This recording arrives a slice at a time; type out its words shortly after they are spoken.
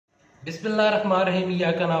बिस्मिल्लाहिर्रहमानिर्रहीम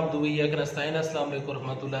इय्याका नअब्दु व इय्याका नस्तईन। अस्सलाम वालेकुम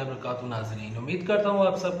रहमतुल्लाहि व बरकातुहू। नाज़रीन, उम्मीद करता हूँ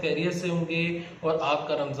आप सब खैरियत से होंगे और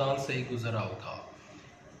आपका रमज़ान सही गुजरा होगा।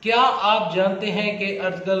 क्या आप जानते हैं कि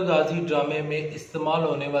अर्तुगरुल गाजी ड्रामे में इस्तेमाल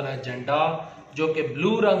होने वाला झंडा जो कि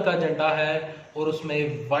ब्लू रंग का झंडा है और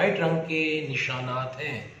उसमें वाइट रंग के निशानात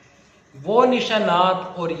हैं, वो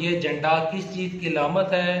निशानात और ये झंडा किस चीज़ की अलामत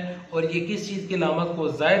है और ये किस चीज़ की अलामत को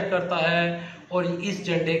ज़ाहिर करता है और इस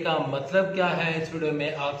झंडे का मतलब क्या है, इस वीडियो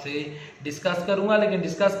में आपसे डिस्कस करूंगा। लेकिन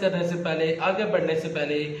डिस्कस करने से पहले, आगे बढ़ने से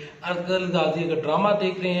पहले, अर्तुगरुल गाजी अगर ड्रामा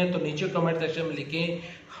देख रहे हैं तो नीचे कमेंट सेक्शन में लिखें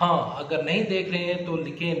हाँ, अगर नहीं देख रहे हैं तो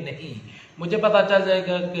लिखें नहीं। मुझे पता चल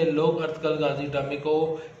जाएगा कि लोग अर्तुगरुल गाजी ड्रामे को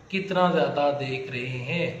कितना ज़्यादा देख रहे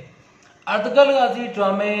हैं। अर्तुगरुल गाजी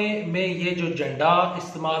ड्रामे में ये जो झंडा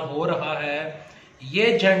इस्तेमाल हो रहा है,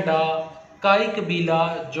 ये झंडा काई कबीला,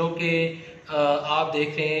 जो कि आप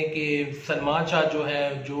देख रहे हैं कि सलमान शाह जो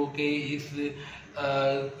है, जो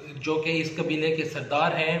कि इस कबीले के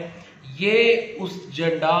सरदार हैं, ये उस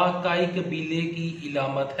झंडा काई कबीले की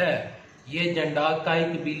इलामत है। ये झंडा काई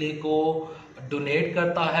कबीले को डोनेट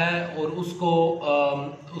करता है और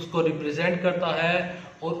उसको रिप्रेजेंट करता है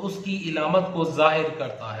और उसकी इलामत को जाहिर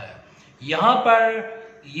करता है। यहाँ पर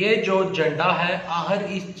ये जो झंडा है, आखिर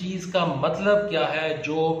इस चीज का मतलब क्या है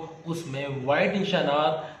जो उसमें वाइट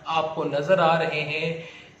निशानात आपको नजर आ रहे हैं।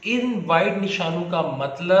 इन वाइट निशानों का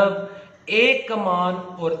मतलब एक कमान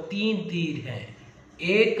और 3 तीर हैं।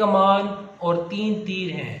 एक कमान और 3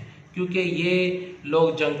 तीर हैं, क्योंकि ये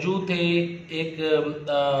लोग जंगजू थे।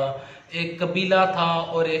 एक कबीला था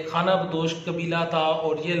और एक खाना बदोश कबीला था,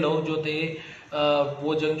 और ये लोग जो थे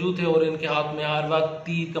वो जंगजू थे और इनके हाथ में हर वक्त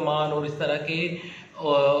तीर कमान और इस तरह के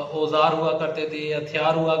औजार हुआ करते थे,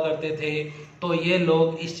 हथियार हुआ करते थे। तो ये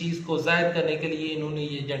लोग इस चीज़ को जाहिर करने के लिए इन्होंने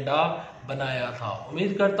ये झंडा बनाया था।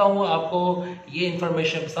 उम्मीद करता हूँ आपको ये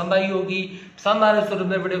इन्फॉर्मेशन पसंद आई होगी। पसंद आने से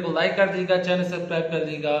वीडियो को लाइक कर दीजिएगा, चैनल सब्सक्राइब कर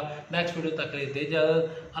दीजिएगा। नेक्स्ट वीडियो तक लेते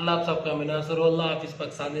इजाजत। अल्लाह आप सबका मिनासर। अल्लाह हाफिज़।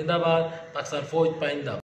 पाकिस्तान जिंदाबाद। पाकिस्तान फौज पाइंदा।